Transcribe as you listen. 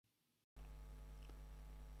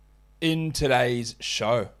In today's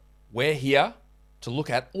show, we're here to look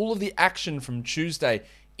at all of the action from Tuesday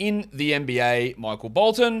in the NBA. Michael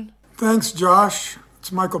Bolton. Thanks, Josh.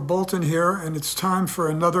 It's Michael Bolton here, and it's time for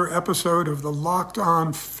another episode of the Locked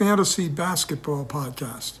On Fantasy Basketball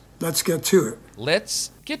Podcast. Let's get to it. Let's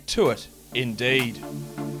get to it, indeed.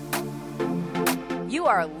 You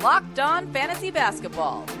are Locked On Fantasy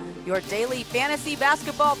Basketball, your daily fantasy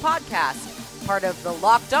basketball podcast, part of the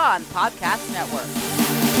Locked On Podcast Network.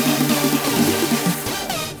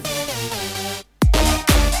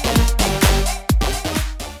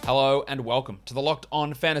 Hello and welcome to the Locked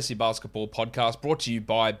On Fantasy Basketball Podcast, brought to you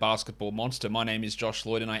by Basketball Monster. My name is Josh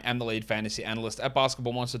Lloyd and I am the lead fantasy analyst at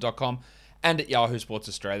basketballmonster.com and at Yahoo Sports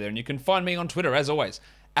Australia. And you can find me on Twitter, as always,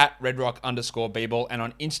 at redrock_bball and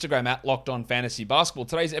on Instagram at Locked On Fantasy Basketball.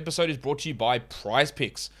 Today's episode is brought to you by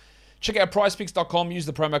PrizePicks. Check out prizepicks.com, use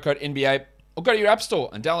the promo code NBA, or go to your app store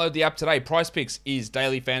and download the app today. PrizePicks is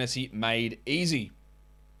daily fantasy made easy.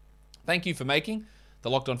 Thank you for making the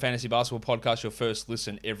Locked On Fantasy Basketball Podcast your first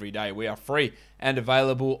listen every day. We are free and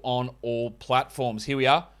available on all platforms. Here we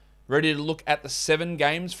are, ready to look at the 7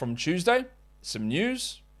 games from Tuesday. Some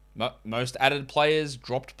news, most added players,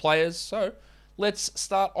 dropped players. So let's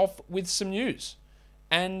start off with some news.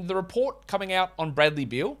 And the report coming out on Bradley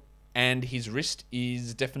Beal and his wrist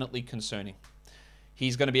is definitely concerning.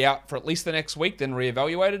 He's going to be out for at least the next week, then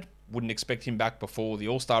reevaluated. Wouldn't expect him back before the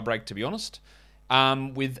All-Star break, to be honest.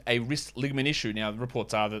 With a wrist ligament issue. Now, the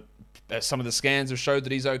reports are that some of the scans have showed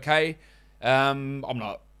that he's okay. I'm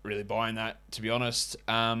not really buying that, to be honest.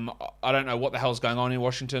 I don't know what the hell's going on in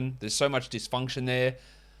Washington. There's so much dysfunction there.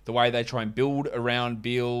 The way they try and build around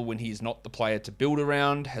Beal when he's not the player to build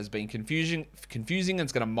around has been confusing and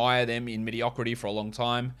it's going to mire them in mediocrity for a long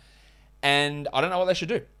time. And I don't know what they should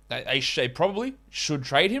do. They probably should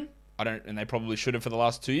trade him. And they probably should have for the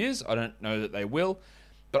last 2 years. I don't know that they will.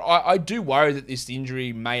 But I do worry that this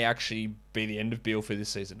injury may actually be the end of Beal for this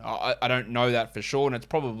season. I don't know that for sure, and it's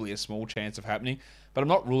probably a small chance of happening, but I'm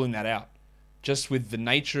not ruling that out. Just with the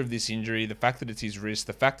nature of this injury, the fact that it's his wrist,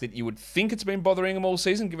 the fact that you would think it's been bothering him all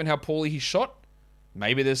season, given how poorly he shot,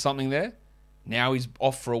 maybe there's something there. Now he's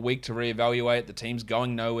off for a week to reevaluate. The team's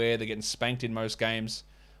going nowhere. They're getting spanked in most games.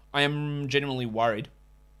 I am genuinely worried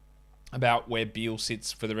about where Beal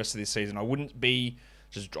sits for the rest of this season. I wouldn't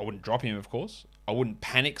drop him, of course. I wouldn't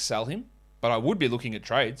panic sell him, but I would be looking at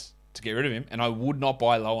trades to get rid of him, and I would not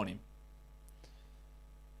buy low on him.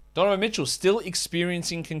 Donovan Mitchell still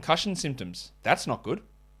experiencing concussion symptoms. That's not good.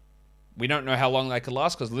 We don't know how long they could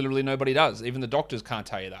last because literally nobody does. Even the doctors can't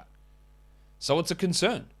tell you that. So it's a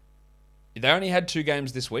concern. They only had 2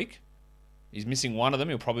 games this week. He's missing one of them.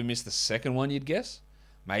 He'll probably miss the second one, you'd guess.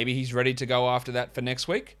 Maybe he's ready to go after that for next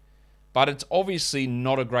week. But it's obviously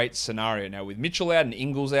not a great scenario. Now, with Mitchell out and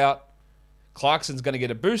Ingles out, Clarkson's going to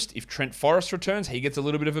get a boost. If Trent Forrest returns, he gets a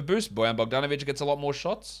little bit of a boost. Bojan Bogdanovic gets a lot more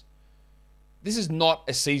shots. This is not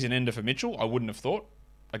a season ender for Mitchell, I wouldn't have thought.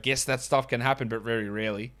 I guess that stuff can happen, but very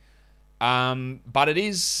rarely. But it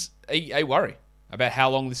is a worry about how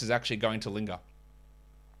long this is actually going to linger.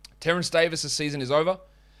 Terrence Davis' season is over.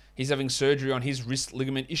 He's having surgery on his wrist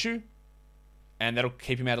ligament issue, and that'll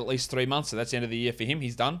keep him out at least 3 months, so that's the end of the year for him.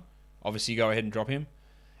 He's done. Obviously, go ahead and drop him.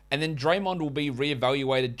 And then Draymond will be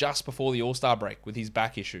reevaluated just before the All-Star break with his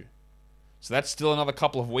back issue. So that's still another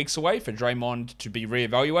couple of weeks away for Draymond to be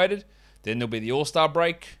reevaluated. Then there'll be the All-Star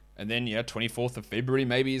break. And then, 24th of February,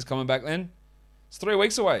 maybe he's coming back then. It's 3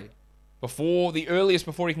 weeks away. Before he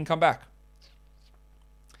can come back.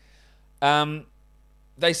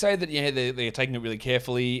 They say that, they're taking it really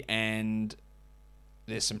carefully and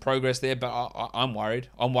there's some progress there, but I'm worried.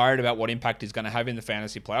 I'm worried about what impact he's going to have in the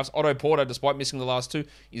fantasy playoffs. Otto Porter, despite missing the last 2,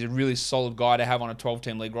 is a really solid guy to have on a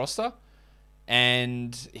 12-team league roster.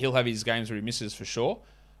 And he'll have his games where he misses for sure.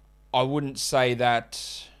 I wouldn't say you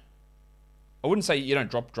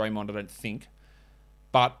don't drop Draymond, I don't think.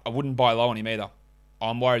 But I wouldn't buy low on him either.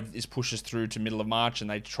 I'm worried that this pushes through to middle of March and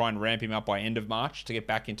they try and ramp him up by end of March to get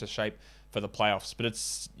back into shape for the playoffs. But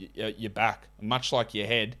it's your back. Much like your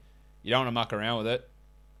head, you don't want to muck around with it.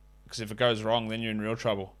 Because if it goes wrong, then you're in real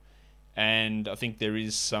trouble. And I think there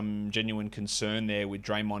is some genuine concern there with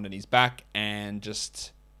Draymond and his back and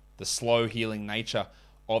just the slow healing nature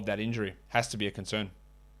of that injury has to be a concern.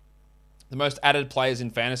 The most added players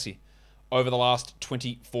in fantasy over the last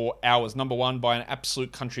 24 hours. Number 1 by an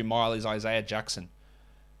absolute country mile is Isaiah Jackson.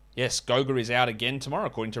 Yes, Goga is out again tomorrow,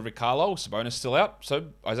 according to Rick Carlisle. Sabonis still out, so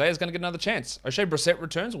Isaiah's going to get another chance. O'Shea Brissett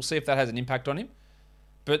returns. We'll see if that has an impact on him.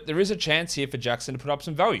 But there is a chance here for Jackson to put up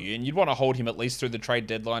some value, and you'd want to hold him at least through the trade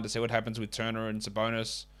deadline to see what happens with Turner and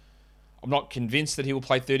Sabonis. I'm not convinced that he will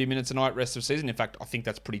play 30 minutes a night rest of the season. In fact, I think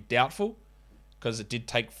that's pretty doubtful. because it did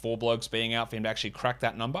take 4 blokes being out for him to actually crack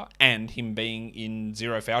that number and him being in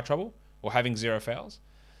 0 foul trouble or having 0 fouls.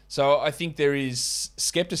 So I think there is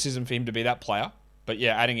skepticism for him to be that player. But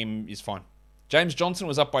yeah, adding him is fine. James Johnson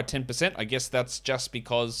was up by 10%. I guess that's just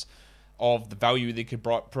because of the value they could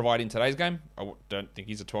provide in today's game. I don't think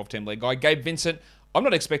he's a 12-team league guy. Gabe Vincent, I'm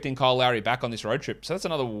not expecting Kyle Lowry back on this road trip. So that's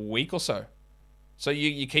another week or so. So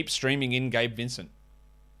you keep streaming in Gabe Vincent.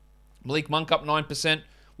 Malik Monk up 9%.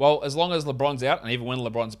 Well, as long as LeBron's out, and even when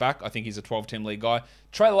LeBron's back, I think he's a 12-team league guy.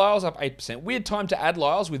 Trey Lyles up 8%. Weird time to add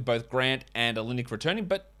Lyles with both Grant and Olynyk returning,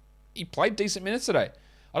 but he played decent minutes today.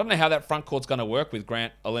 I don't know how that front court's going to work with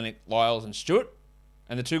Grant, Olynyk, Lyles, and Stewart.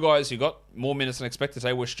 And the 2 guys who got more minutes than expected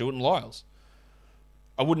today were Stewart and Lyles.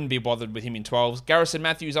 I wouldn't be bothered with him in 12s. Garrison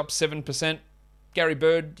Matthews up 7%. Gary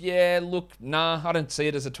Bird, yeah, look, nah, I don't see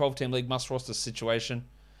it as a 12-team league must-roster situation.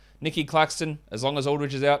 Nicky Claxton, as long as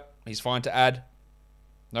Aldridge is out, he's fine to add.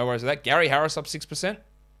 No worries with that. Gary Harris up 6%.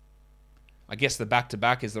 I guess the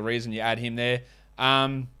back-to-back is the reason you add him there.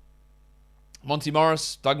 Monty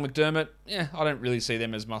Morris, Doug McDermott, yeah, I don't really see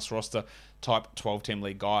them as must-roster type 12-team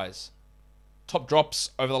league guys. Top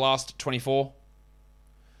drops over the last 24.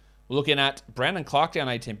 We're looking at Brandon Clark down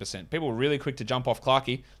 18%. People were really quick to jump off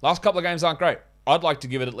Clarkie. Last couple of games aren't great. I'd like to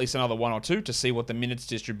give it at least another 1 or 2 to see what the minutes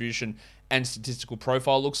distribution and statistical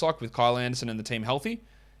profile looks like with Kyle Anderson and the team healthy.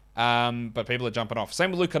 But people are jumping off.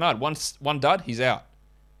 Same with Luke Kennard. One dud, he's out.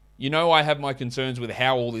 You know I have my concerns with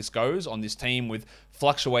how all this goes on this team with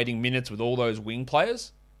fluctuating minutes with all those wing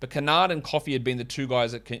players. But Kennard and Coffey had been the 2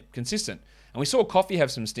 guys that consistent. And we saw Coffey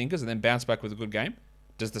have some stinkers and then bounce back with a good game.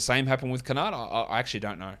 Does the same happen with Kennard? I actually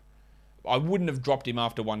don't know. I wouldn't have dropped him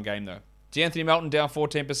after 1 game though. DeAnthony Melton down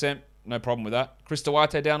 14%. No problem with that. Chris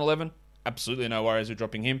Duarte down 11. Absolutely no worries with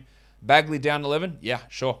dropping him. Bagley down 11. Yeah,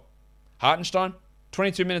 sure. Hartenstein,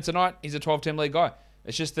 22 minutes a night. He's a 12-team league guy.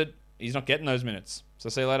 It's just that he's not getting those minutes. So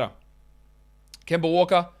see you later. Kemba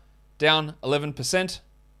Walker down 11%.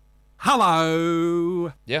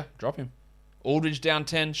 Hello. Yeah, drop him. Aldridge down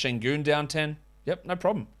 10. Şengün down 10. Yep, no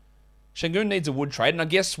problem. Şengün needs a Wood trade, and I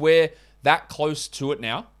guess we're that close to it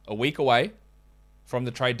now, a week away from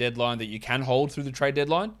the trade deadline that you can hold through the trade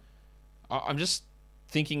deadline. I'm just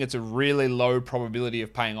thinking it's a really low probability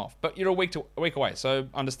of paying off. But you're a week away, so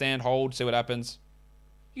understand, hold, see what happens.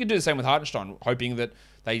 You can do the same with Hartenstein, hoping that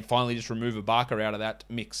they finally just remove Ibaka out of that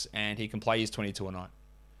mix and he can play his 22 a night.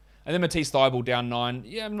 And then Matisse Thybulle down 9.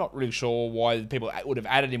 Yeah, I'm not really sure why people would have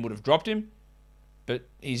added him, would have dropped him. But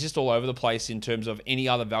he's just all over the place in terms of any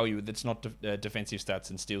other value that's not defensive stats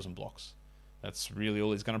and steals and blocks. That's really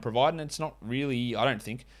all he's going to provide, and it's not really, I don't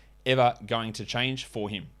think, ever going to change for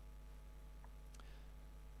him.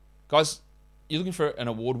 Guys, you're looking for an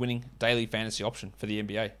award-winning daily fantasy option for the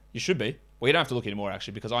NBA. You should be. Well, you don't have to look anymore,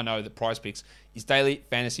 actually, because I know that PrizePicks is daily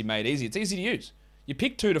fantasy made easy. It's easy to use. You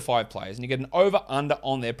pick 2 to 5 players, and you get an over-under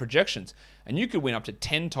on their projections. And you could win up to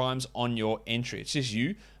 10 times on your entry. It's just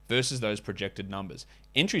you versus those projected numbers.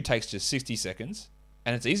 Entry takes just 60 seconds,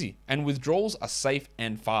 and it's easy. And withdrawals are safe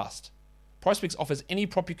and fast. PrizePicks offers any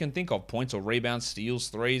prop you can think of. Points or rebounds, steals,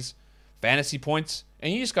 threes, fantasy points.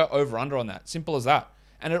 And you just go over-under on that. Simple as that.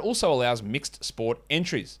 And it also allows mixed sport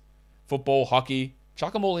entries. Football, hockey,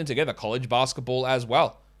 chuck them all in together. College basketball as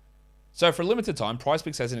well. So for a limited time,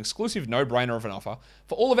 PrizePicks has an exclusive no-brainer of an offer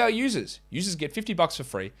for all of our users. Users get $50 for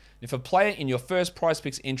free. And if a player in your first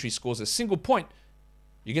PrizePicks entry scores a single point,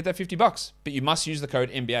 you get that $50. But you must use the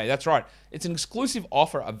code NBA. That's right. It's an exclusive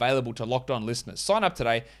offer available to Locked On listeners. Sign up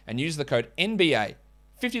today and use the code NBA.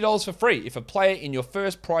 $50 for free if a player in your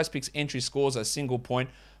first PrizePicks entry scores a single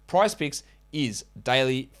point. PrizePicks is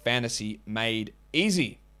daily fantasy made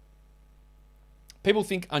easy. People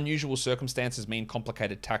think unusual circumstances mean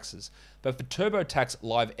complicated taxes, but for TurboTax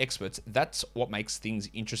Live experts, that's what makes things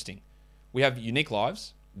interesting. We have unique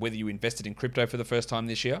lives, whether you invested in crypto for the first time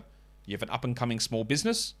this year, you have an up-and-coming small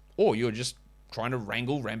business, or you're just trying to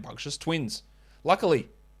wrangle rambunctious twins. Luckily,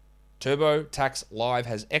 TurboTax Live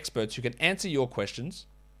has experts who can answer your questions,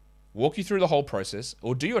 walk you through the whole process,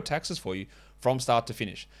 or do your taxes for you from start to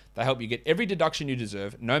finish. They help you get every deduction you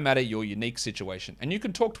deserve, no matter your unique situation. And you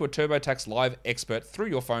can talk to a TurboTax Live expert through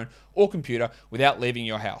your phone or computer without leaving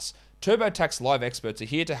your house. TurboTax Live experts are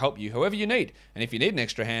here to help you however you need. And if you need an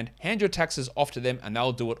extra hand, hand your taxes off to them and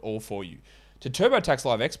they'll do it all for you. To TurboTax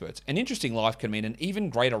Live experts, an interesting life can mean an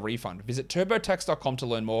even greater refund. Visit TurboTax.com to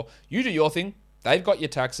learn more. You do your thing. They've got your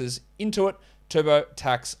taxes. Into it.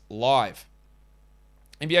 TurboTax Live.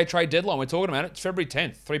 NBA trade deadline, we're talking about it. It's February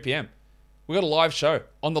 10th, 3 p.m. We've got a live show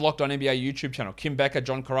on the Locked On NBA YouTube channel. Kim Becker,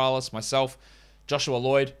 John Corrales, myself, Joshua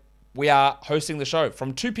Lloyd. We are hosting the show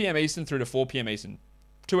from 2 p.m. Eastern through to 4 p.m. Eastern.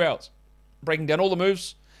 2 hours. Breaking down all the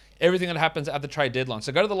moves, everything that happens at the trade deadline.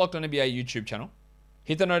 So go to the Locked On NBA YouTube channel,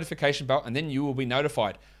 hit the notification bell, and then you will be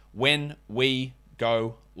notified when we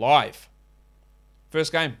go live.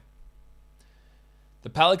 First game. The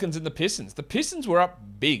Pelicans and the Pistons. The Pistons were up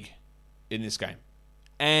big in this game.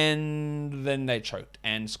 And then they choked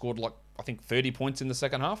and scored like, I think, 30 points in the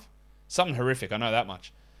second half. Something horrific, I know that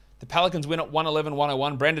much. The Pelicans win at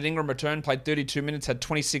 111-101. Brandon Ingram returned, played 32 minutes, had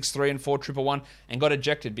 26, 3 and 4 triple one, and got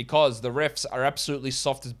ejected because the refs are absolutely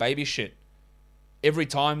soft as baby shit. Every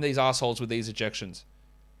time, these assholes with these ejections.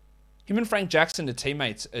 Him and Frank Jackson are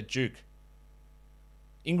teammates at Duke.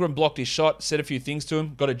 Ingram blocked his shot, said a few things to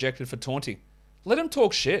him, got ejected for taunting. Let him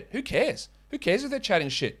talk shit. Who cares? Who cares if they're chatting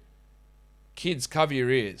shit? Kids, cover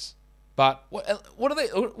your ears. But what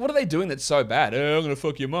are they doing that's so bad? Oh, I'm gonna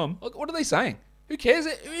fuck your mum. What are they saying? Who cares?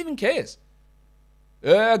 Who even cares?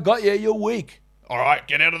 I got you. You're weak. All right,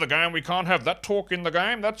 get out of the game. We can't have that talk in the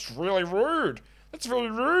game. That's really rude. That's really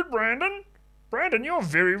rude, Brandon. Brandon, you're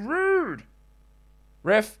very rude.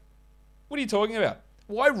 Ref, what are you talking about?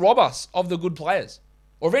 Why rob us of the good players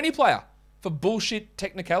or of any player for bullshit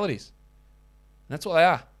technicalities? And that's what they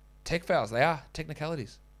are. Tech fouls. They are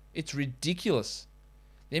technicalities. It's ridiculous.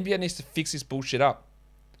 The NBA needs to fix this bullshit up.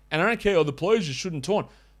 And I don't care, the players just shouldn't taunt.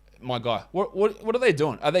 My guy, what are they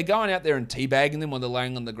doing? Are they going out there and teabagging them when they're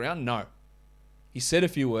laying on the ground? No. He said a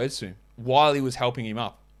few words to him while he was helping him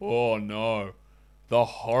up. Oh no. The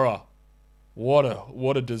horror. What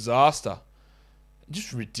a disaster.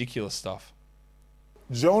 Just ridiculous stuff.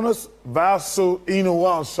 Jonas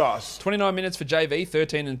Valanciunas. 29 minutes for JV,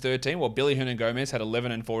 13 and 13, while Billy Hernangomez had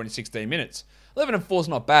 11 and 4 in 16 minutes. 11 and 4 is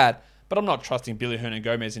not bad, but I'm not trusting Billy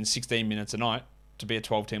Hernangomez in 16 minutes a night to be a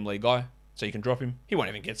 12-team league guy. So you can drop him. He won't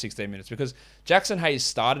even get 16 minutes because Jackson Hayes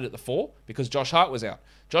started at the 4 because Josh Hart was out.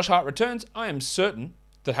 Josh Hart returns. I am certain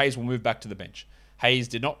that Hayes will move back to the bench. Hayes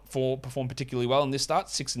did not perform particularly well in this start,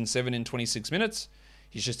 6 and 7 in 26 minutes.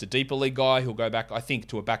 He's just a deeper league guy. He'll go back, I think,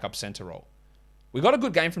 to a backup center role. We got a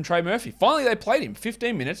good game from Trey Murphy. Finally, they played him.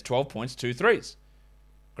 15 minutes, 12 points, 2 threes.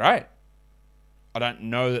 Great. I don't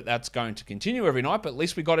know that that's going to continue every night, but at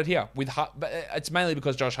least we got it here. With Hart, but it's mainly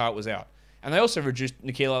because Josh Hart was out. And they also reduced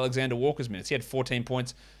Nickeil Alexander-Walker's minutes. He had 14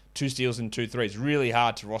 points, 2 steals, and 2 threes. Really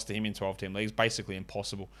hard to roster him in 12-team leagues. Basically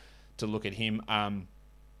impossible to look at him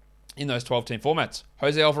in those 12-team formats.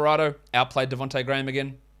 Jose Alvarado outplayed Devontae Graham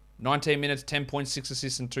again. 19 minutes, 10 points, 6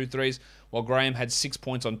 assists, and 2 threes, while Graham had 6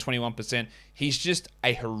 points on 21%. He's just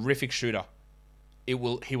a horrific shooter. He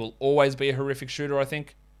will always be a horrific shooter, I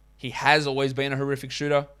think. He has always been a horrific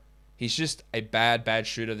shooter. He's just a bad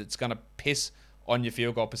shooter that's going to piss on your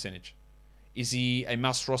field goal percentage. Is he a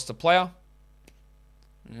must-roster player?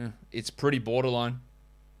 Yeah, it's pretty borderline.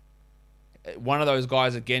 One of those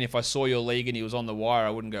guys, again, if I saw your league and he was on the wire, I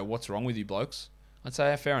wouldn't go, what's wrong with you blokes? I'd say,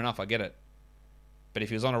 yeah, fair enough, I get it. But if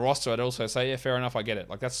he was on a roster, I'd also say, yeah, fair enough, I get it.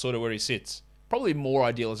 Like, that's sort of where he sits. Probably more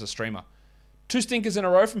ideal as a streamer. 2 stinkers in a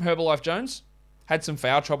row from Herbalife Jones. Had some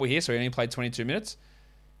foul trouble here, so he only played 22 minutes.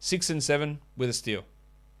 6 and 7 with a steal.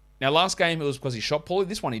 Now, last game, it was because he shot poorly.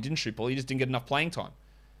 This one, he didn't shoot poorly. He just didn't get enough playing time.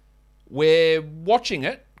 We're watching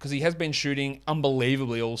it, because he has been shooting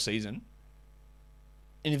unbelievably all season.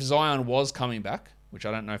 And if Zion was coming back, which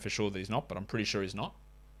I don't know for sure that he's not, but I'm pretty sure he's not,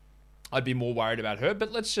 I'd be more worried about her.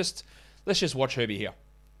 But let's just watch Herbie here.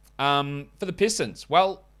 For the Pistons,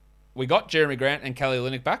 well, we got Jeremy Grant and Kelly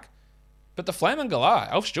Olynyk back, but the Flamin' Galah,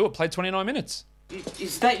 Alf Stewart, played 29 minutes.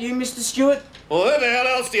 Is that you, Mr. Stewart? Well, who the hell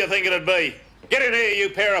else do you think it'd be? Get in here, you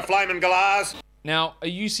pair of flaming galahs. Now, a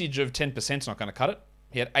usage of 10% is not going to cut it.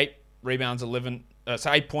 He had 8 rebounds,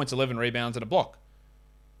 8 points, 11 rebounds, and a block.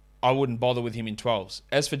 I wouldn't bother with him in 12s.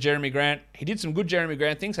 As for Jeremy Grant, he did some good Jeremy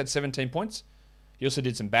Grant things, had 17 points. He also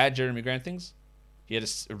did some bad Jeremy Grant things. He had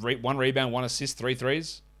 1 rebound, 1 assist, 3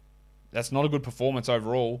 threes. That's not a good performance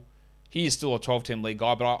overall. He is still a 12-team league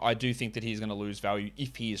guy, but I do think that he's going to lose value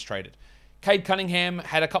if he is traded. Cade Cunningham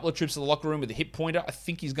had a couple of trips to the locker room with a hip pointer. I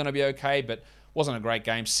think he's going to be okay, but wasn't a great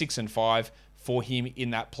game. 6 and 5 for him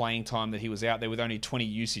in that playing time that he was out there with only 20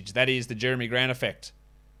 usage. That is the Jeremy Grant effect.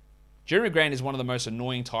 Jeremy Grant is one of the most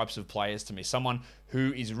annoying types of players to me. Someone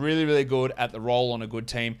who is really, really good at the role on a good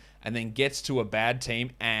team and then gets to a bad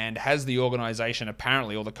team and has the organization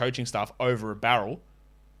apparently, or the coaching staff, over a barrel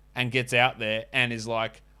and gets out there and is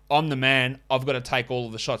like, I'm the man, I've got to take all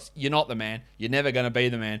of the shots. You're not the man. You're never going to be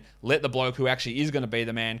the man. Let the bloke who actually is going to be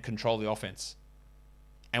the man control the offense.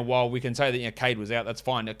 And while we can say that Cade was out, that's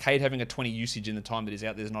fine. Cade having a 20 usage in the time that he's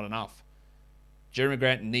out there is not enough. Jeremy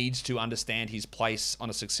Grant needs to understand his place on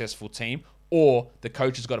a successful team, or the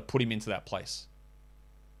coach has got to put him into that place.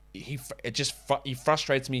 He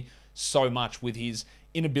frustrates me so much with his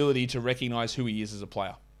inability to recognize who he is as a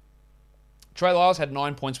player. Trey Lyles had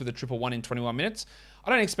 9 points with a triple one in 21 minutes. I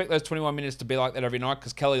don't expect those 21 minutes to be like that every night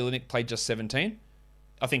because Kelly Olynyk played just 17.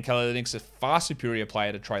 I think Kelly Olynyk's a far superior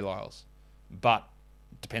player to Trey Lyles. But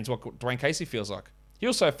it depends what Dwayne Casey feels like. He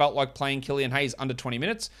also felt like playing Killian Hayes under 20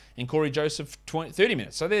 minutes and Corey Joseph 30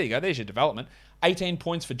 minutes. So there you go. There's your development. 18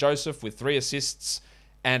 points for Joseph with 3 assists,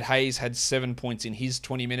 and Hayes had 7 points in his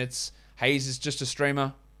 20 minutes. Hayes is just a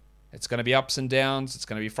streamer. It's going to be ups and downs. It's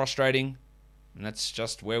going to be frustrating. And that's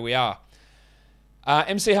just where we are.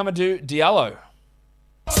 MC Hamidou Diallo.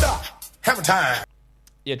 Stop. Have time.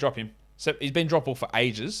 Yeah, drop him. So he's been droppable for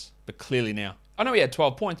ages, but clearly now. I know he had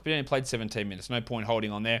 12 points, but he only played 17 minutes. No point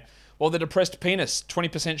holding on there. Well, the depressed penis,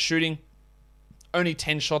 20% shooting, only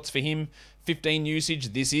 10 shots for him, 15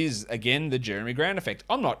 usage. This is, again, the Jeremy Grant effect.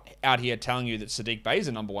 I'm not out here telling you that Saddiq Bey is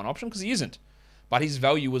the number one option, because he isn't. But his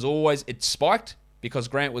value was always, it spiked because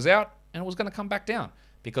Grant was out, and it was going to come back down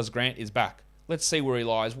because Grant is back. Let's see where he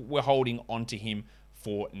lies. We're holding on to him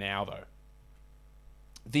for now, though.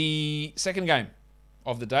 The second game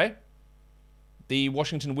of the day, the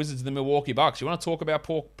Washington Wizards and the Milwaukee Bucks. You want to talk about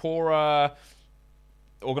poor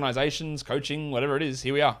organizations, coaching, whatever it is,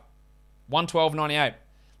 here we are. 112.98.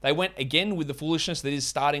 They went again with the foolishness that is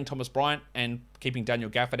starting Thomas Bryant and keeping Daniel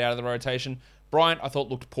Gafford out of the rotation. Bryant, I thought,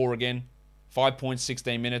 looked poor again. 5 points,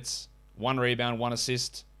 16 minutes, 1 rebound, 1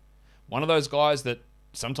 assist. One of those guys that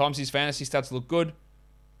sometimes his fantasy stats look good,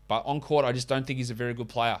 but on court, I just don't think he's a very good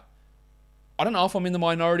player. I don't know if I'm in the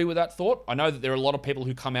minority with that thought. I know that there are a lot of people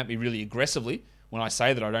who come at me really aggressively when I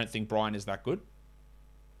say that I don't think Bryant is that good.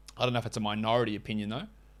 I don't know if it's a minority opinion, though.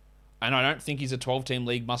 And I don't think he's a 12-team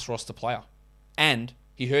league must-roster player. And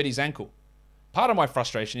he hurt his ankle. Part of my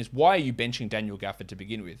frustration is, why are you benching Daniel Gafford to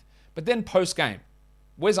begin with? But then post-game,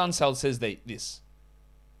 Wes Unseld says this.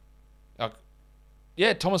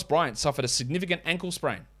 Thomas Bryant suffered a significant ankle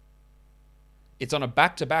sprain. It's on a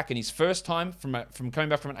back-to-back in his first time from coming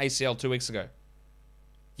back from an ACL 2 weeks ago.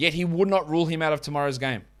 Yet he would not rule him out of tomorrow's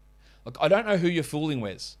game. Look, I don't know who you're fooling,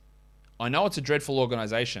 Wes. I know it's a dreadful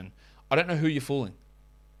organization. I don't know who you're fooling.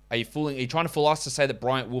 Are you trying to fool us to say that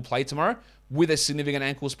Bryant will play tomorrow with a significant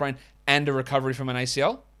ankle sprain and a recovery from an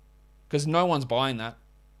ACL? Because no one's buying that.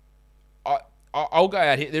 I'll go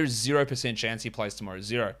out here. There is 0% chance he plays tomorrow.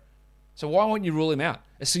 0. So why won't you rule him out?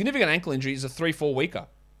 A significant ankle injury is a 3-4 weeker.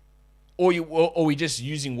 Or we just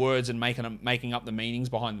using words and making up the meanings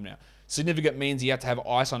behind them now. Significant means you have to have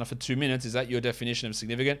ice on it for 2 minutes. Is that your definition of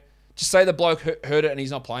significant? Just say the bloke hurt it and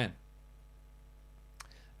he's not playing.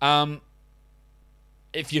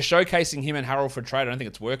 If you're showcasing him and Harrell for trade, I don't think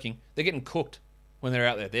it's working. They're getting cooked when they're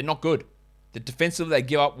out there. They're not good. Defensively, they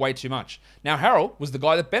give up way too much. Now, Harrell was the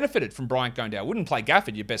guy that benefited from Bryant going down. Wouldn't play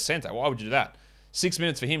Gafford, your best center. Why would you do that? 6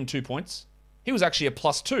 minutes for him, 2 points. He was actually a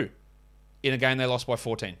 +2 in a game they lost by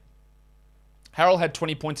 14. Harrell had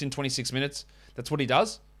 20 points in 26 minutes. That's what he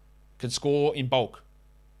does. Can score in bulk.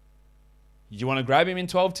 You want to grab him in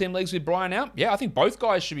 12-team leagues with Bryant out? Yeah, I think both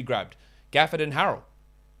guys should be grabbed. Gafford and Harrell.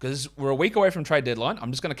 Because we're a week away from trade deadline.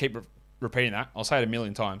 I'm just going to keep repeating that. I'll say it a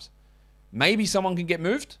million times. Maybe someone can get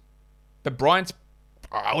moved. But Bryant's,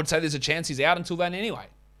 I would say there's a chance he's out until then anyway.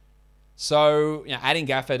 So, adding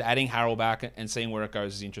Gafford, adding Harrell back and seeing where it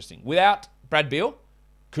goes is interesting. Without Brad Beal,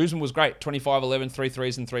 Kuzma was great. 25-11, 3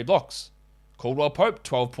 threes and 3 blocks. Caldwell Pope,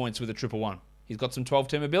 12 points with a triple-1. He's got some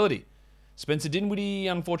 12-team ability. Spencer Dinwiddie,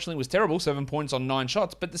 unfortunately, was terrible. 7 points on 9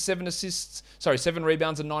 shots, but the 7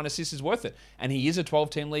 rebounds and 9 assists is worth it. And he is a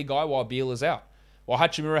 12-team league guy while Beal is out. While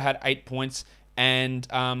Hachimura had 8 points and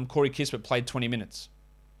Corey Kispert played 20 minutes.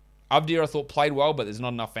 Avdija, I thought, played well, but there's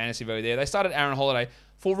not enough fantasy value there. They started Aaron Holiday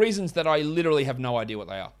for reasons that I literally have no idea what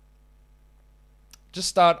they are. Just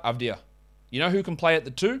start Avdija. You know who can play at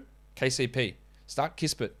the 2? KCP. Start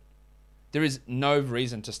Kispert. There is no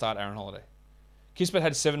reason to start Aaron Holiday. Kispert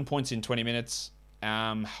had 7 points in 20 minutes.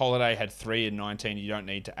 Holiday had 3 in 19. You don't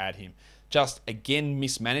need to add him. Just, again,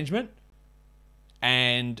 mismanagement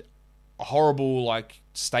and horrible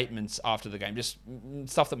statements after the game. Just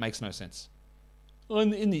stuff that makes no sense.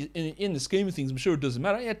 In the scheme of things, I'm sure it doesn't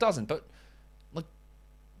matter. Yeah, it doesn't. But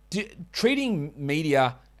treating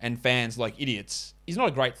media and fans like idiots is not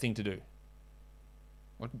a great thing to do.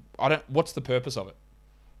 What's the purpose of it?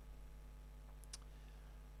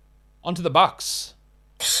 On to the Bucks.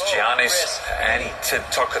 Giannis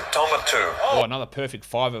Antetokounmpo. Oh, another perfect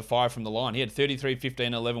 5 of 5 from the line. He had 33,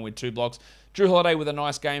 15, 11 with 2 blocks. Drew Holiday with a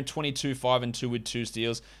nice game, 22, 5 and 2 with 2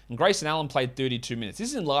 steals. And Grayson Allen played 32 minutes. This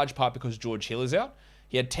is in large part because George Hill is out.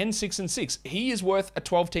 He had 10, 6 and 6. He is worth a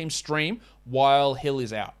 12-team stream while Hill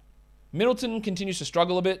is out. Middleton continues to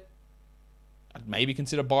struggle a bit. I'd maybe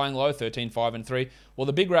consider buying low, 13, 5 and 3. Well,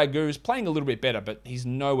 the big Ragu is playing a little bit better, but he's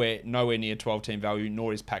nowhere near 12-team value,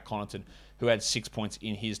 nor is Pat Connaughton, who had 6 points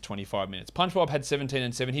in his 25 minutes. Punch Bob had 17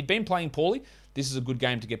 and 7. He'd been playing poorly. This is a good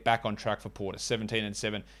game to get back on track for Porter. 17 and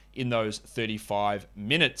 7 in those 35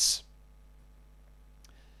 minutes.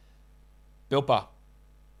 Built Bar.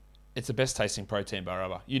 It's the best tasting protein bar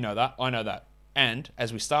ever. You know that. I know that. And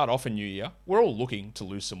as we start off a new year, we're all looking to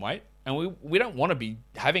lose some weight. And we don't want to be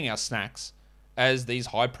having our snacks as these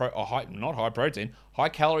high calorie,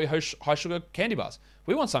 high sugar candy bars.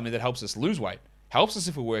 We want something that helps us lose weight. Helps us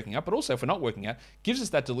if we're working out, but also if we're not working out, gives us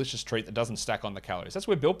that delicious treat that doesn't stack on the calories. That's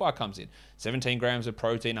where Built Bar comes in. 17 grams of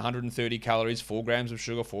protein, 130 calories, 4 grams of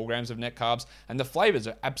sugar, 4 grams of net carbs, and the flavors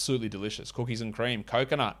are absolutely delicious. Cookies and cream,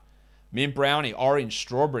 coconut, mint brownie, orange,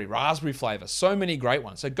 strawberry, raspberry flavor. So many great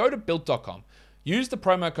ones. So go to Built.com, use the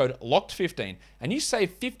promo code LOCKED15, and you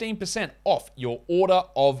save 15% off your order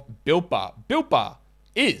of Built Bar. Built Bar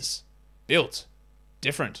is built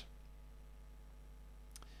different.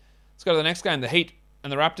 Let's go to the next game, the Heat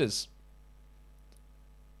and the Raptors.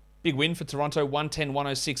 Big win for Toronto,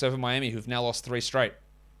 110-106 over Miami, who've now lost 3 straight.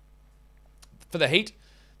 For the Heat,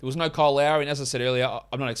 there was no Kyle Lowry, and as I said earlier,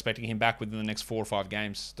 I'm not expecting him back within the next 4 or 5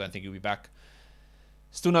 games. Don't think he'll be back.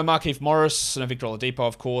 Still no Markieff Morris, no Victor Oladipo,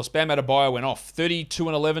 of course. Bam Adebayo went off. 32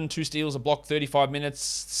 and 11, 2 steals, a block, 35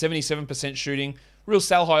 minutes, 77% shooting. Real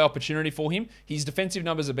sell high opportunity for him. His defensive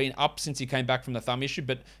numbers have been up since he came back from the thumb issue,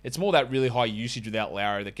 but it's more that really high usage without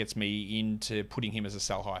Lowry that gets me into putting him as a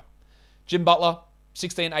sell high. Jim Butler,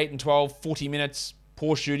 16, 8, and 12, 40 minutes.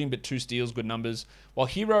 Poor shooting, but 2 steals, good numbers. While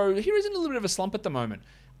Hero's in a little bit of a slump at the moment.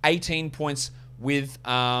 18 points with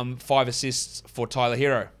 5 assists for Tyler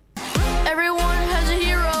Hero. Everyone has a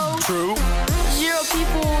hero. True. 0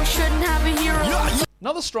 people shouldn't have a hero.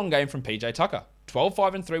 Another strong game from PJ Tucker. 12,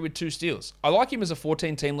 5, and 3 with 2 steals. I like him as a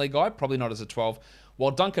 14-team league guy, probably not as a 12.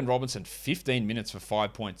 While Duncan Robinson, 15 minutes for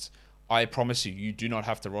 5 points. I promise you do not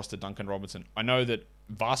have to roster Duncan Robinson. I know that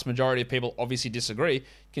vast majority of people obviously disagree,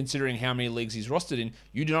 considering how many leagues he's rostered in.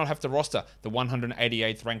 You do not have to roster the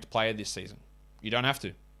 188th ranked player this season. You don't have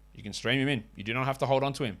to. You can stream him in. You do not have to hold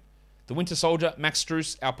on to him. The Winter Soldier, Max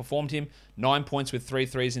Strus, outperformed him. 9 points with 3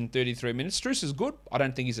 threes in 33 minutes. Strus is good. I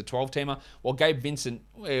don't think he's a 12-teamer. While Gabe Vincent,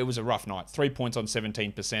 it was a rough night. 3 points on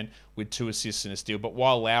 17% with 2 assists and a steal. But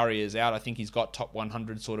while Lowry is out, I think he's got top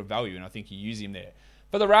 100 sort of value, and I think you use him there.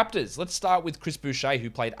 For the Raptors, let's start with Chris Boucher, who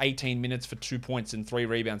played 18 minutes for 2 points and 3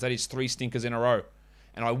 rebounds. That is 3 stinkers in a row.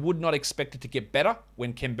 And I would not expect it to get better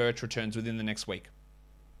when Kem Birch returns within the next week.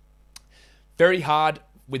 Very hard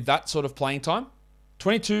with that sort of playing time.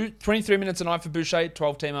 23 minutes a night for Boucher,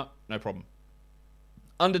 12-teamer, no problem.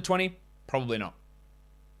 Under 20, probably not.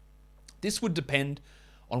 This would depend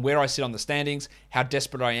on where I sit on the standings, how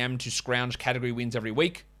desperate I am to scrounge category wins every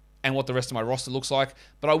week, and what the rest of my roster looks like,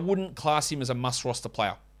 but I wouldn't class him as a must-roster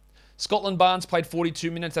player. Scotland Barnes played 42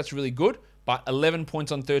 minutes, that's really good, but 11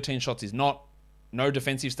 points on 13 shots is not. No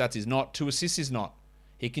defensive stats is not. 2 assists is not.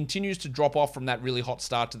 He continues to drop off from that really hot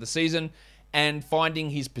start to the season, and finding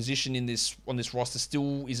his position on this roster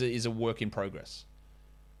still is a work in progress.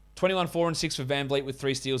 21, 4, and 6 for Van Vliet with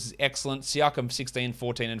 3 steals is excellent. Siakam, 16,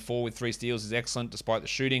 14, and 4 with 3 steals is excellent despite the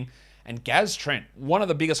shooting. And Gaz Trent, one of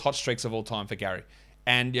the biggest hot streaks of all time for Gary.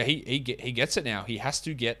 And yeah, he gets it now. He has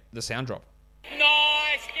to get the sound drop.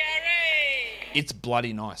 Nice, Gary! It's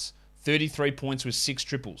bloody nice. 33 points with 6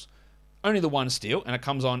 triples. Only the 1 steal, and it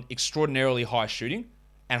comes on extraordinarily high shooting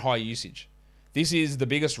and high usage. This is the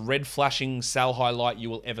biggest red flashing sell highlight you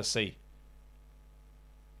will ever see.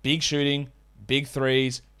 Big shooting, big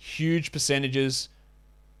threes, huge percentages.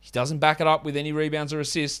 He doesn't back it up with any rebounds or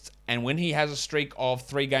assists. And when he has a streak of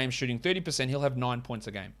 3 games shooting 30%, he'll have 9 points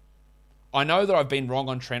a game. I know that I've been wrong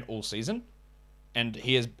on Trent all season. And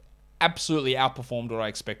he has absolutely outperformed what I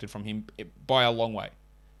expected from him by a long way.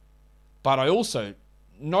 But I also,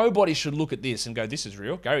 nobody should look at this and go, this is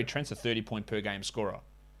real. Gary Trent's a 30-point per game scorer.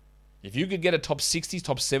 If you could get a top 60,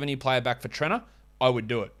 top 70 player back for Trenner, I would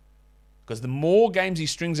do it. Because the more games he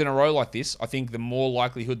strings in a row like this, I think the more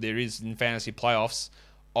likelihood there is in fantasy playoffs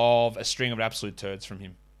of a string of absolute turds from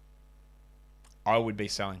him. I would be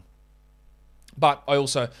selling. But I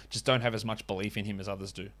also just don't have as much belief in him as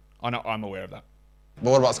others do. I know, I'm aware of that.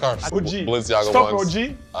 But what about scarves? OG. Balenciaga Stop ones. OG.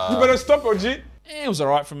 You better stop OG. It was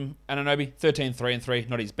alright from Anunoby. 13, 3, and 3.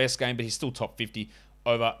 Not his best game, but he's still top 50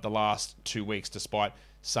 over the last 2 weeks, despite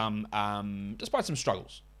some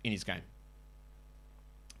struggles in his game.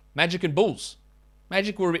 Magic and Bulls.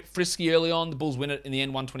 Magic were a bit frisky early on. The Bulls win it in the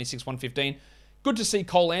end, 126-115. Good to see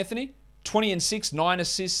Cole Anthony, 20 and 6, 9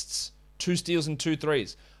 assists, 2 steals and 2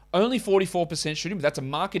 threes. Only 44% shooting, but that's a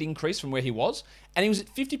market increase from where he was. And he was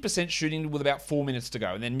at 50% shooting with about 4 minutes to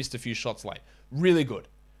go and then missed a few shots late. Really good.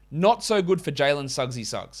 Not so good for Jalen Suggsy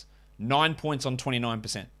Suggs. 9 points on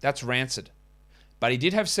 29%. That's rancid. But he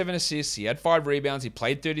did have 7 assists. He had 5 rebounds. He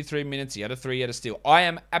played 33 minutes. He had a 3. He had a steal. I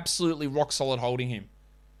am absolutely rock solid holding him.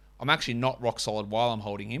 I'm actually not rock solid while I'm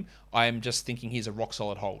holding him. I am just thinking he's a rock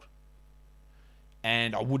solid hold.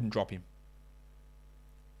 And I wouldn't drop him.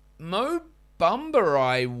 Mo Bamba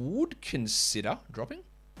I would consider dropping.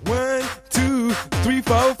 1, 2, 3,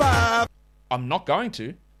 4, 5. I'm not going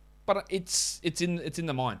to, but it's in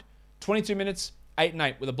the mind. 22 minutes, 8 and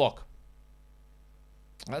 8 with a block.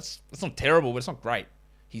 That's not terrible, but it's not great.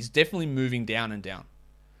 He's definitely moving down and down.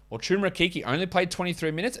 Well, Chuma Okeke only played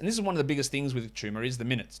 23 minutes, and this is one of the biggest things with Chuma is the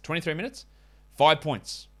minutes. 23 minutes, 5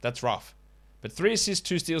 points. That's rough. But 3 assists,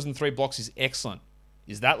 2 steals, and 3 blocks is excellent.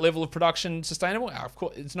 Is that level of production sustainable? Of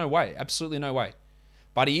course, it's no way. Absolutely no way.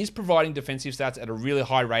 But he is providing defensive stats at a really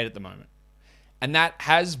high rate at the moment. And that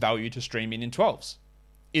has value to stream in 12s.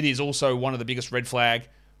 It is also one of the biggest red flag,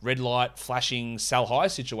 red light, flashing, sell high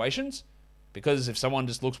situations. Because if someone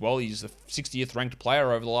just looks, well, he's the 60th ranked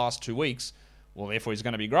player over the last 2 weeks, well, therefore he's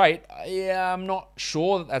going to be great. Yeah, I'm not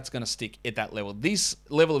sure that that's going to stick at that level. This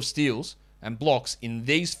level of steals and blocks in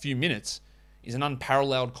these few minutes is an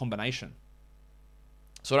unparalleled combination.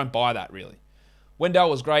 So I don't buy that, really.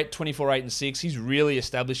 Wendell was great, 24, 8, and 6. He's really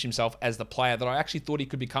established himself as the player that I actually thought he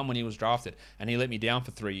could become when he was drafted. And he let me down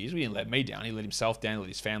for 3 years. He didn't let me down. He let himself down. He let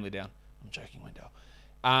his family down. I'm joking, Wendell.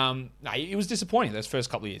 No, it was disappointing those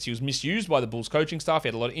first couple of years. He was misused by the Bulls coaching staff. He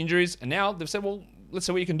had a lot of injuries. And now they've said, well, let's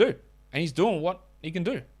see what you can do. And he's doing what he can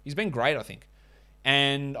do. He's been great, I think.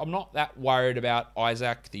 And I'm not that worried about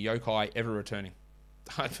Isaac, the Yokai, ever returning.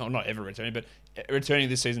 Well, not ever returning, but returning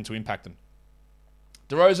this season to impact them.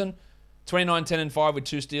 DeRozan, 29, 10, and 5 with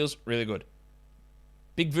 2 steals. Really good.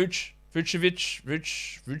 Big Vucevic.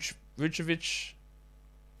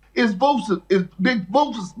 It's Big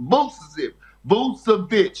Vucevic.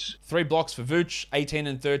 3 blocks for Vuce, 18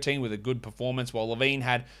 and 13 with a good performance, while Levine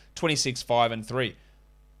had 26, 5, and 3.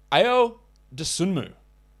 Ayo Dosunmu,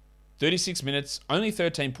 36 minutes, only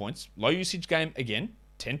 13 points. Low usage game again,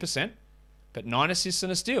 10%, but 9 assists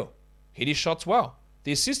and a steal. Hit his shots well.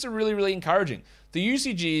 The assists are really, really encouraging. The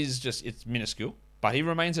usage is just, it's minuscule, but he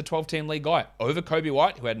remains a 12-team league guy over Kobe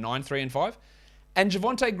White, who had 9, 3, and 5. And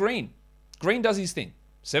Javonte Green. Green does his thing.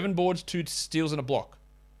 7 boards, 2 steals, and a block.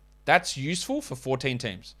 That's useful for 14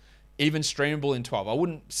 teams. Even streamable in 12. I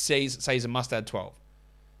wouldn't say he's a must-add 12.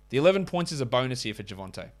 The 11 points is a bonus here for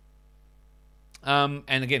Javonte. And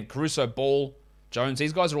again, Caruso, Ball, Jones,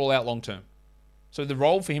 these guys are all out long-term. So the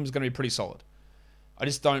role for him is going to be pretty solid. I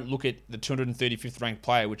just don't look at the 235th ranked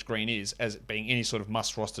player, which Green is, as being any sort of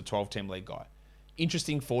must-roster 12-team league guy.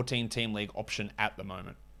 Interesting 14-team league option at the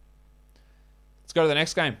moment. Let's go to the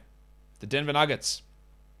next game. The Denver Nuggets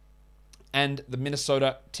and the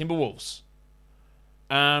Minnesota Timberwolves.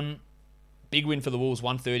 Big win for the Wolves,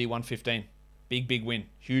 130-115. Big win.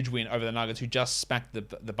 Huge win over the Nuggets, who just smacked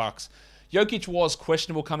the Bucks. Jokic was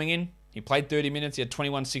questionable coming in. He played 30 minutes. He had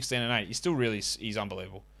 21, 16, and 8. He's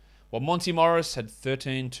unbelievable. While Monty Morris had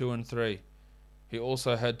 13, 2, and 3. He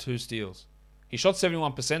also had 2 steals. He shot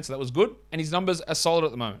 71%, so that was good, and his numbers are solid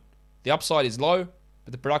at the moment. The upside is low,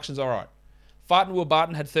 but the production's all right. Farton Will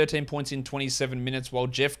Barton had 13 points in 27 minutes, while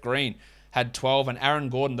Jeff Green had 12, and Aaron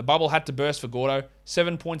Gordon, the bubble had to burst for Gordo,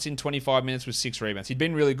 7 points in 25 minutes with 6 rebounds. He'd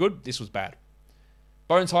been really good. This was bad.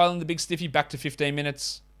 Bones Highland, the big stiffy, back to 15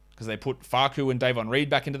 minutes because they put Faku and Davon Reed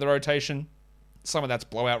back into the rotation. Some of that's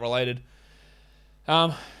blowout related.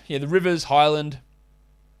 The Rivers, Highland,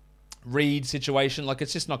 Reed situation, like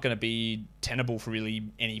it's just not going to be tenable for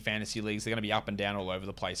really any fantasy leagues. They're going to be up and down all over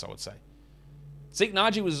the place, I would say. Zeke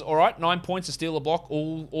Naji was all right, 9 points, a steal, a block,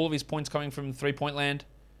 all of his points coming from 3-point land.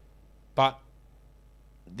 But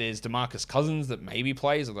there's DeMarcus Cousins that maybe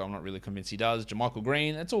plays, although I'm not really convinced he does. JaMychal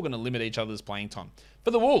Green, that's all going to limit each other's playing time.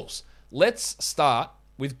 For the Wolves, let's start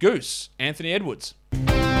with Goose, Anthony Edwards.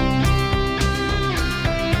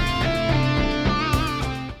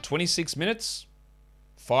 26 minutes,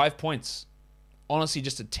 5 points. Honestly,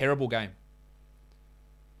 just a terrible game.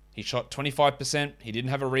 He shot 25%. He didn't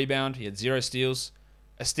have a rebound. He had 0 steals.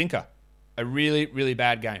 A stinker. A really, really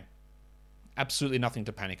bad game. Absolutely nothing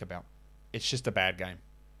to panic about. It's just a bad game.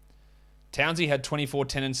 Townsy had 24,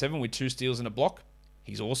 10, and 7 with 2 steals and a block.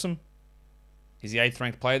 He's awesome. He's the 8th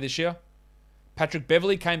ranked player this year. Patrick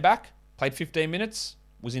Beverley came back, played 15 minutes,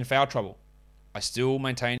 was in foul trouble. I still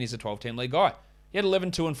maintain he's a 12-team league guy. He had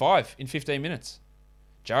 11, 2, and 5 in 15 minutes.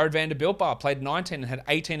 Jared Vanderbilt played 19 and had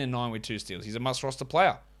 18 and 9 with 2 steals. He's a must-roster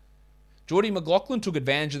player. Geordie McLaughlin took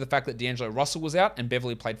advantage of the fact that D'Angelo Russell was out and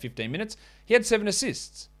Beverley played 15 minutes. He had 7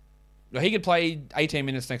 assists. He could play 18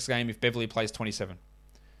 minutes next game if Beverley plays 27.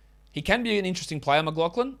 He can be an interesting player,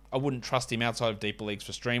 McLaughlin. I wouldn't trust him outside of deeper leagues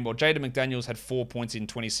for stream. Well, Jaden McDaniels had 4 points in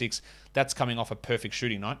 26. That's coming off a perfect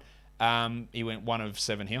shooting night. He went 1 of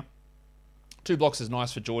 7 here. 2 blocks is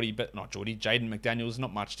nice for Jaden McDaniels,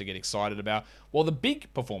 not much to get excited about. Well, the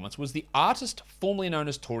big performance was the artist formerly known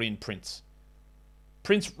as Taurean Prince.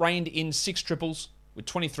 Prince reigned in 6 triples with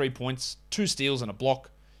 23 points, 2 steals and a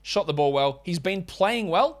block. Shot the ball well. He's been playing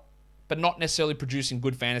well, but not necessarily producing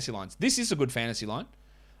good fantasy lines. This is a good fantasy line.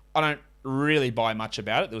 I don't really buy much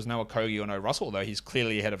about it. There was no Okogie or no Russell, although he's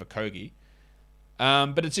clearly ahead of Okogie.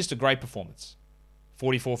 But it's just a great performance.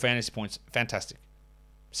 44 fantasy points, fantastic.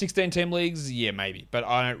 16 team leagues, yeah, maybe. But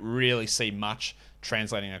I don't really see much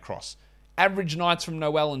translating across. Average nights from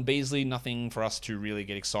Noel and Beasley, nothing for us to really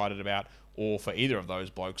get excited about or for either of those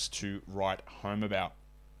blokes to write home about.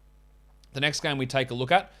 The next game we take a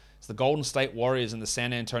look at is the Golden State Warriors and the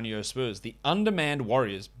San Antonio Spurs. The undermanned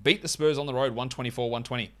Warriors beat the Spurs on the road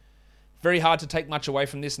 124-120. Very hard to take much away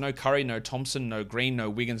from this. No Curry, no Thompson, no Green, no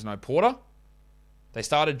Wiggins, no Porter. They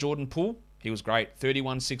started Jordan Poole. He was great.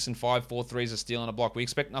 31, 6 and 5, 4 threes, a steal and a block. We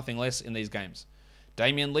expect nothing less in these games.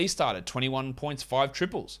 Damian Lee started 21 points, 5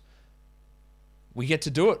 triples. We get to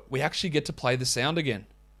do it. We actually get to play the sound again.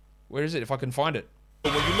 Where is it? If I can find it.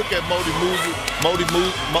 When you look at Moses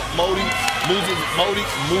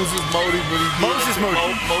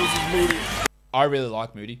Moody. I really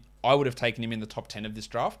like Moody. I would have taken him in the top 10 of this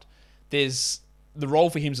draft. The role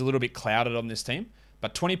for him is a little bit clouded on this team,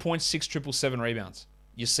 but 20 points, 6 triples, 7 rebounds.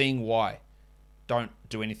 You're seeing why. Don't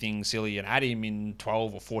do anything silly and add him in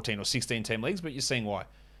 12 or 14 or 16 team leagues, but you're seeing why.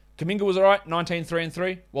 Kuminga was all right, 19, 3 and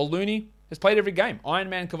 3. While Looney has played every game. Iron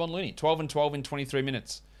Man Kevon Looney, 12 and 12 in 23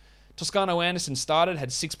 minutes. Toscano Anderson started,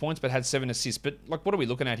 had 6 points, but had 7 assists. But, what are we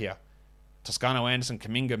looking at here? Toscano Anderson,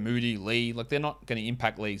 Kuminga, Moody, Lee. They're not going to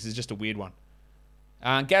impact leagues. It's just a weird one.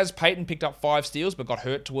 Gaz Payton picked up 5 steals, but got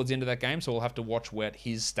hurt towards the end of that game, so we'll have to watch what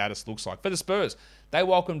his status looks like. For the Spurs, they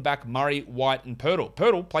welcomed back Murray, White, and Pirtle.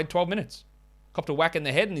 Pirtle played 12 minutes. Copped a whack in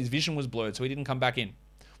the head, and his vision was blurred, so he didn't come back in.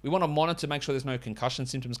 We want to monitor to make sure there's no concussion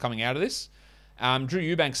symptoms coming out of this. Drew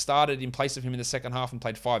Eubanks started in place of him in the second half and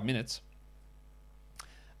played 5 minutes.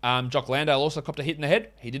 Jock Landale also copped a hit in the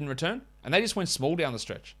head. He didn't return. And they just went small down the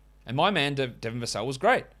stretch. And my man, Devin Vassell, was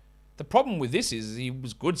great. The problem with this is he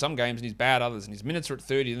was good some games and he's bad others. And his minutes are at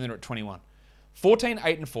 30 and then they're at 21. 14,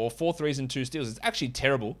 8 and 4, 4 threes and 2 steals. It's actually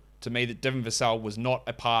terrible to me that Devin Vassell was not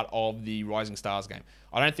a part of the Rising Stars game.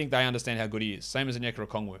 I don't think they understand how good he is. Same as Onyeka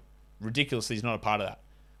Okongwu. Ridiculously, he's not a part of that.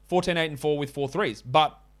 14, 8 and 4 with 4 threes.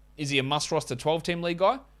 But is he a must-roster 12-team league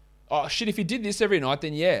guy? Oh, shit, if he did this every night,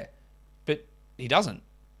 then yeah. But he doesn't.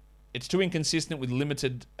 It's too inconsistent with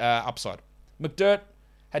limited upside. McDirt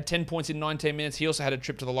had 10 points in 19 minutes. He also had a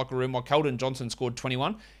trip to the locker room while Keldon Johnson scored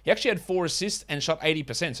 21. He actually had 4 assists and shot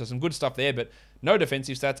 80%, so some good stuff there, but no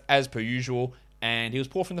defensive stats as per usual, and he was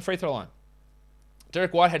poor from the free throw line.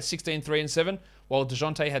 Derek White had 16, 3 and 7, while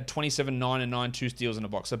DeJounte had 27, 9 and 9, 2 steals in a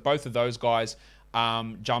box. So both of those guys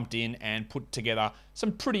jumped in and put together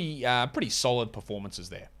some pretty solid performances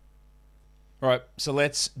there. All right, so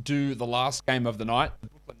let's do the last game of the night. The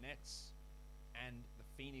Brooklyn Nets and the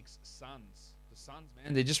Phoenix Suns. The Suns,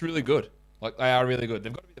 man, they're just really good. They are really good.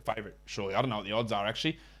 They've got to be the favorite, surely. I don't know what the odds are,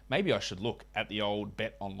 actually. Maybe I should look at the old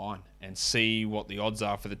Bet Online and see what the odds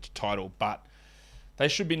are for the title, but they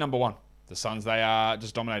should be number 1. The Suns, they are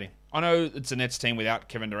just dominating. I know it's a Nets team without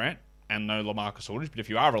Kevin Durant and no LaMarcus Aldridge, but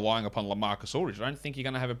if you are relying upon LaMarcus Aldridge, I don't think you're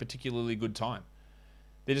going to have a particularly good time.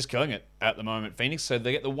 They're just killing it at the moment, Phoenix. So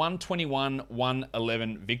they get the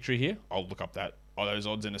 121-111 victory here. I'll look up those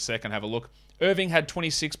odds in a second, have a look. Irving had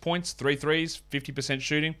 26 points, 3 threes, 50%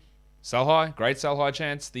 shooting. Sell high, great sell high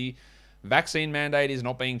chance. The vaccine mandate is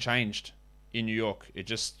not being changed in New York. It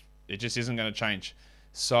just isn't going to change.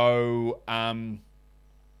 So,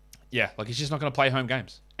 he's just not going to play home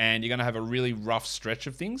games. And you're going to have a really rough stretch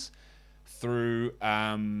of things through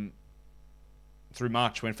March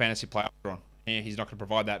when fantasy playoffs are on. He's not going to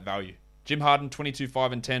provide that value. Jim Harden, 22,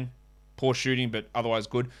 5 and 10. Poor shooting, but otherwise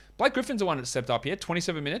good. Blake Griffin's the one that stepped up here.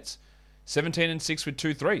 27 minutes, 17 and 6 with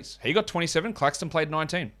 2 threes. He got 27. Claxton played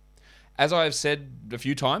 19. As I have said a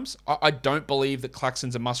few times, I don't believe that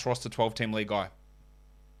Claxton's a must-roster 12-team league guy.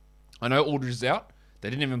 I know Aldridge is out. They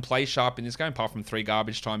didn't even play sharp in this game, apart from 3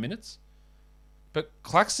 garbage time minutes. But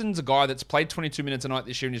Claxton's a guy that's played 22 minutes a night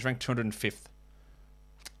this year and he's ranked 205th.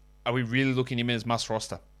 Are we really looking at him as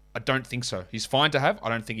must-roster? I don't think so. He's fine to have. I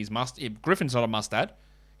don't think he's must. Griffin's not a must-add.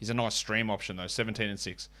 He's a nice stream option, though, 17 and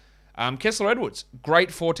 6. Kessler Edwards, great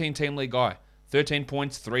 14-team league guy. 13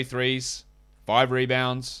 points, 3 threes, 5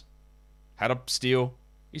 rebounds, had a steal.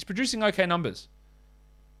 He's producing okay numbers.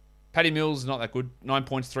 Paddy Mills is not that good. 9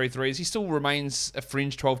 points, 3 threes. He still remains a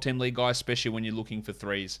fringe 12-team league guy, especially when you're looking for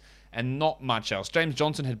threes. And not much else. James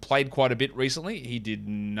Johnson had played quite a bit recently. He did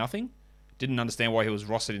nothing. Didn't understand why he was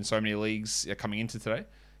rostered in so many leagues coming into today.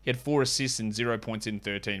 He had 4 assists and 0 points in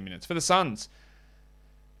 13 minutes. For the Suns,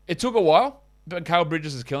 it took a while, but Mikal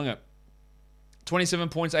Bridges is killing it. 27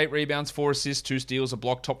 points, 8 rebounds, 4 assists, 2 steals, a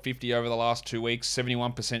block, top 50 over the last 2 weeks,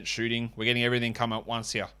 71% shooting. We're getting everything come at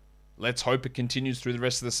once here. Let's hope it continues through the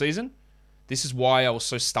rest of the season. This is why I was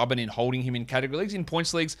so stubborn in holding him in category leagues. In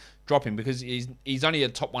points leagues, drop him because he's only a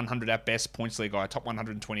top 100 at best points league guy, top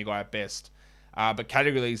 120 guy at best. But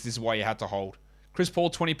category leagues, this is why you had to hold. Chris Paul,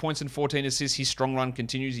 20 points and 14 assists. His strong run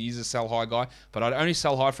continues. He is a sell high guy, but I'd only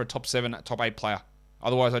sell high for a top 7, top 8 player.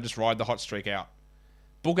 Otherwise, I just ride the hot streak out.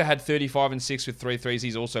 Booker had 35 and 6 with 3 threes.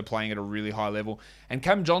 He's also playing at a really high level. And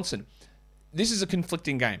Cam Johnson, this is a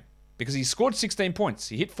conflicting game because he scored 16 points.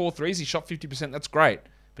 He hit 4 threes. He shot 50%. That's great.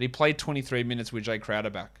 But he played 23 minutes with Jay Crowder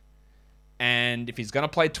back. And if he's going to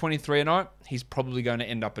play 23 a night, he's probably going to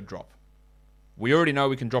end up a drop. We already know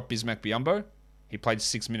we can drop Bismack Biyombo. He played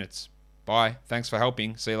 6 minutes. Bye. Thanks for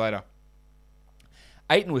helping. See you later.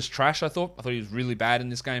 Ayton was trash, I thought. I thought he was really bad in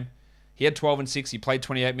this game. He had 12 and 6. He played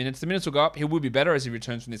 28 minutes. The minutes will go up. He will be better as he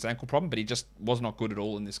returns from this ankle problem, but he just was not good at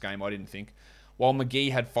all in this game, I didn't think. While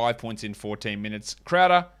McGee had 5 points in 14 minutes.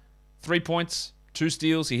 Crowder, 3 points, 2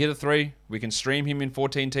 steals. He hit a 3. We can stream him in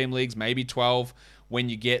 14-team leagues, maybe 12, when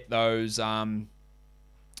you get those to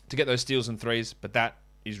get those steals and threes, but that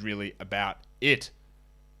is really about it.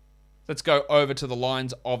 Let's go over to the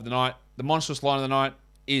lines of the night. The monstrous line of the night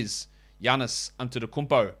is Giannis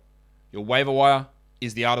Antetokounmpo. Your waiver wire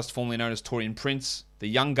is the artist formerly known as Taurean Prince. The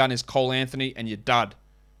young gun is Cole Anthony. And your dud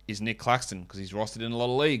is Nick Claxton because he's rostered in a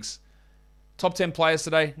lot of leagues. Top 10 players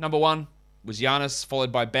today. Number 1 was Giannis,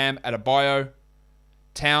 followed by Bam Adebayo,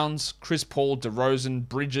 Towns, Chris Paul, DeRozan,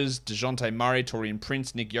 Bridges, DeJounte Murray, Taurean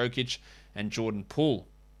Prince, Nick Jokic, and Jordan Poole.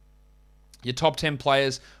 Your top 10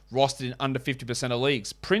 players rostered in under 50% of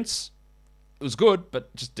leagues. Prince, it was good,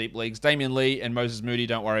 but just deep leagues. Damian Lee and Moses Moody,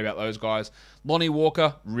 don't worry about those guys. Lonnie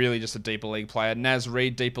Walker, really just a deeper league player. Naz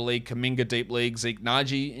Reid, deeper league. Kuminga, deep league. Zeke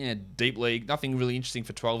Naji, deep league. Nothing really interesting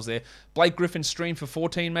for 12s there. Blake Griffin, stream for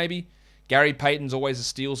 14 maybe. Gary Payton's always a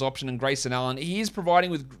steals option. And Grayson Allen, he is providing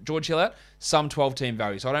with George Hill out some 12-team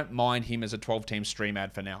value. So I don't mind him as a 12-team stream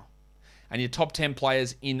ad for now. And your top 10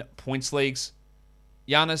 players in points leagues.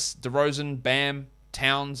 Giannis, DeRozan, Bam,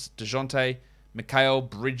 Towns, DeJounte, Mikal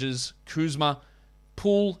Bridges, Kuzma,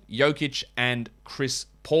 Poole, Jokic, and Chris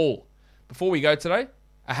Paul. Before we go today,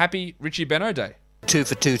 a happy Richie Beno Day. 2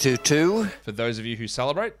 for 222. For those of you who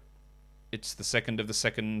celebrate, it's the 2nd of the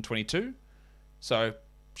 2nd, 22. So,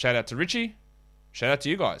 shout out to Richie. Shout out to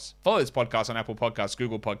you guys. Follow this podcast on Apple Podcasts,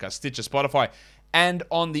 Google Podcasts, Stitcher, Spotify, and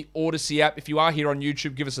on the Odyssey app. If you are here on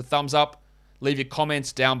YouTube, give us a thumbs up. Leave your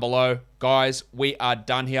comments down below. Guys, we are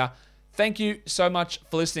done here. Thank you so much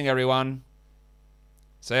for listening, everyone.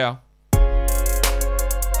 See ya.